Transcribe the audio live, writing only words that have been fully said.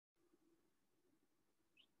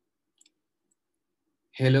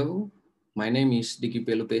Hello, my name is Dicky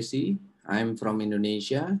Pelupessy. I'm from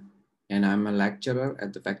Indonesia and I'm a lecturer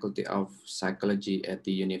at the Faculty of Psychology at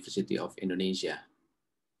the University of Indonesia.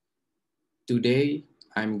 Today,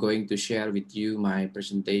 I'm going to share with you my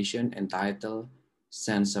presentation entitled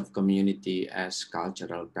Sense of Community as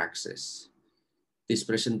Cultural Praxis. This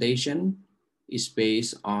presentation is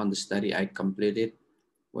based on the study I completed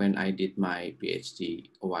when I did my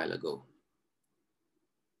PhD a while ago.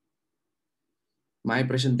 My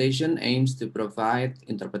presentation aims to provide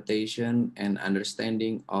interpretation and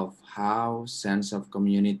understanding of how sense of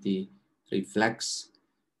community reflects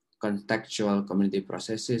contextual community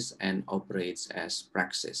processes and operates as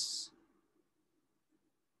praxis.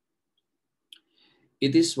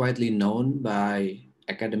 It is widely known by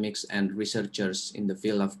academics and researchers in the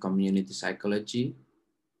field of community psychology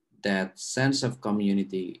that sense of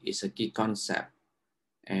community is a key concept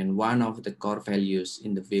and one of the core values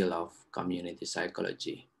in the field of community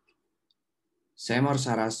psychology. Seymour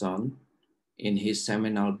Sarason, in his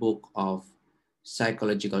seminal book of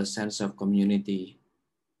Psychological Sense of Community,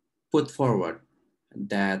 put forward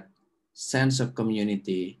that sense of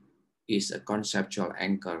community is a conceptual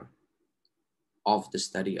anchor of the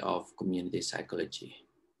study of community psychology.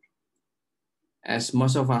 As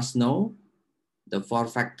most of us know, the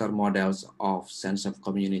four-factor models of sense of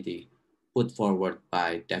community put forward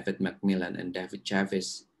by David Macmillan and David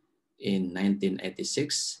Chavis in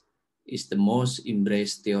 1986 is the most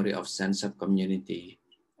embraced theory of sense of community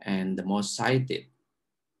and the most cited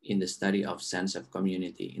in the study of sense of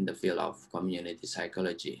community in the field of community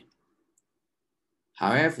psychology.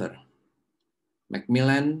 However,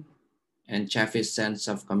 Macmillan and Chavis' Sense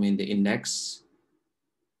of Community Index,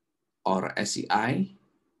 or SEI,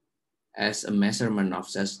 as a measurement of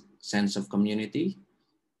sense of community,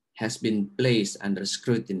 has been placed under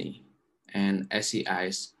scrutiny, and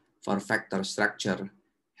SEI's four-factor structure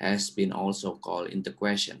has been also called into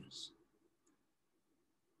question.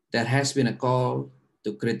 There has been a call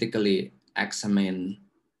to critically examine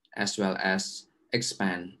as well as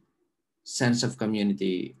expand sense of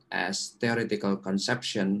community as theoretical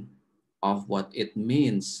conception of what it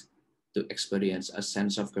means to experience a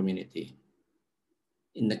sense of community.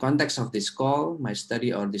 In the context of this call, my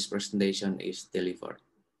study or this presentation is delivered.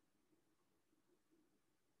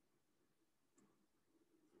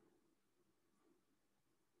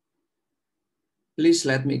 Please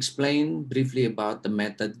let me explain briefly about the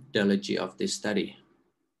methodology of this study.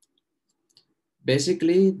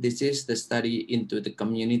 Basically, this is the study into the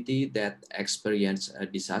community that experienced a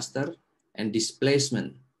disaster and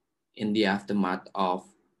displacement in the aftermath of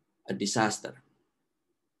a disaster.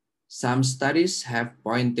 Some studies have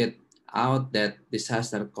pointed out that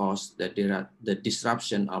disaster caused the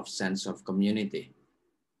disruption of sense of community.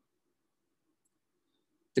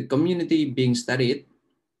 The community being studied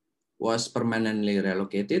was permanently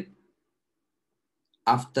relocated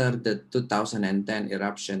after the 2010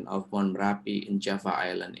 eruption of Mount Merapi in Java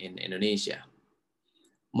Island in Indonesia.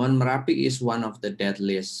 Mount Merapi is one of the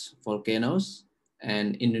deadliest volcanoes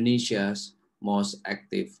and Indonesia's most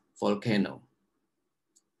active volcano.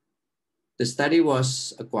 The study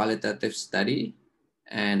was a qualitative study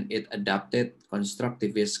and it adopted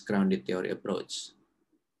constructivist grounded theory approach.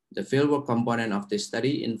 The fieldwork component of this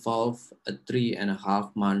study involved a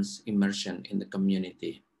 3.5 months immersion in the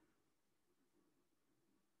community.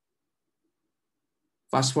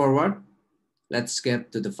 Fast forward, let's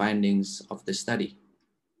get to the findings of the study.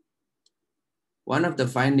 One of the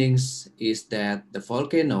findings is that the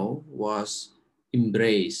volcano was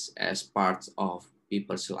embraced as part of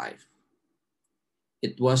people's life.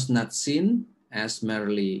 It was not seen as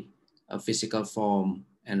merely a physical form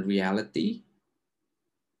and reality.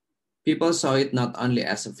 People saw it not only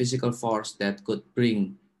as a physical force that could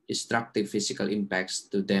bring destructive physical impacts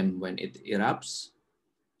to them when it erupts.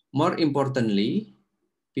 More importantly,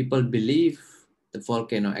 people believe the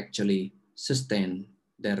volcano actually sustained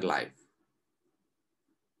their life.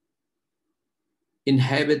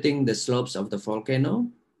 Inhabiting the slopes of the volcano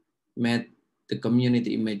made the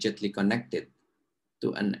community immediately connected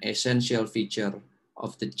to an essential feature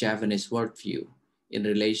of the Javanese worldview in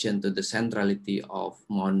relation to the centrality of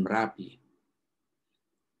Mount Merapi.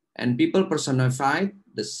 And people personified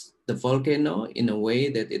the volcano in a way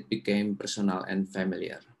that it became personal and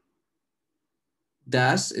familiar.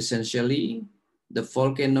 Thus, essentially, the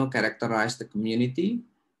volcano characterized the community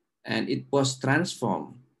and it was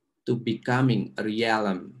transformed to becoming a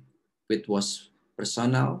realm which was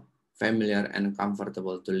personal, familiar, and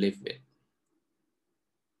comfortable to live with.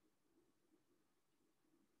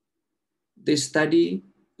 This study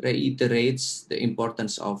reiterates the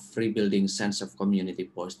importance of rebuilding sense of community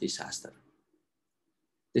post-disaster.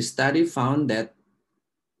 The study found that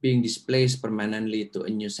being displaced permanently to a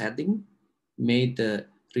new setting made the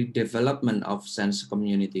redevelopment of sense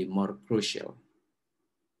community more crucial.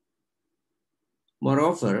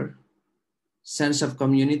 Moreover, sense of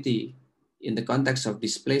community in the context of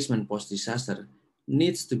displacement post-disaster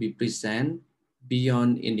needs to be present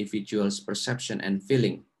beyond individuals' perception and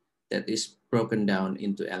feeling that is broken down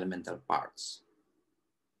into elemental parts.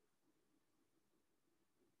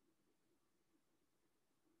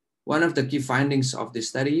 One of the key findings of this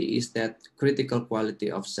study is that critical quality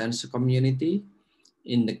of sense community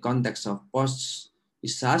in the context of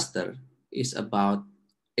post-disaster is about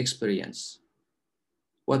experience.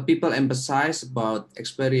 What people emphasize about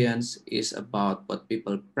experience is about what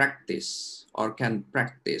people practice or can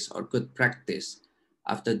practice or could practice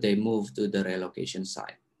after they move to the relocation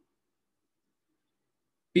site.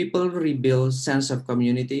 People rebuild sense of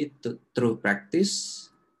community through practice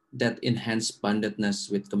that enhance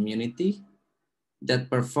bondedness with community, that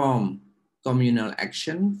perform communal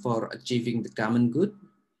action for achieving the common good,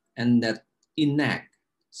 and that enact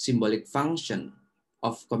symbolic function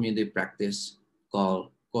of community practice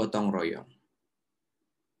called gotong royong.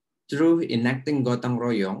 Through enacting gotong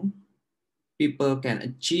royong, people can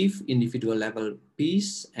achieve individual level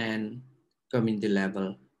peace and community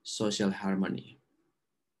level social harmony.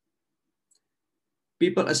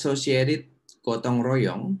 People associated gotong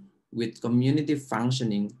royong with community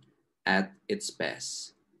functioning at its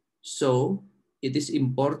best. So it is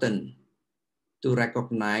important to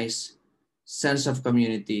recognize sense of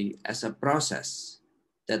community as a process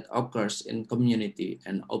that occurs in community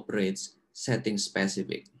and operates setting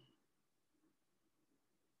specific.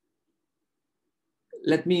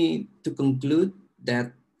 Let me to conclude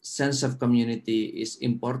that sense of community is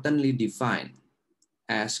importantly defined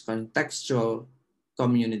as contextual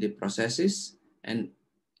community processes and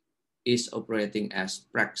is operating as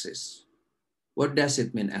praxis. What does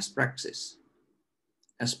it mean as praxis?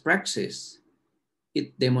 As praxis,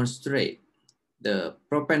 it demonstrates the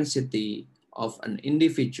propensity of an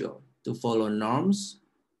individual to follow norms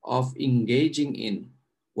of engaging in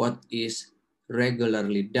what is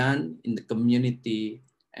regularly done in the community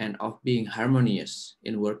and of being harmonious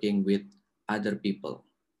in working with other people.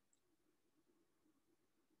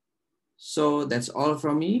 So that's all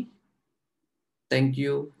from me. Thank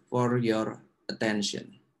you for your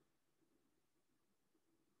attention.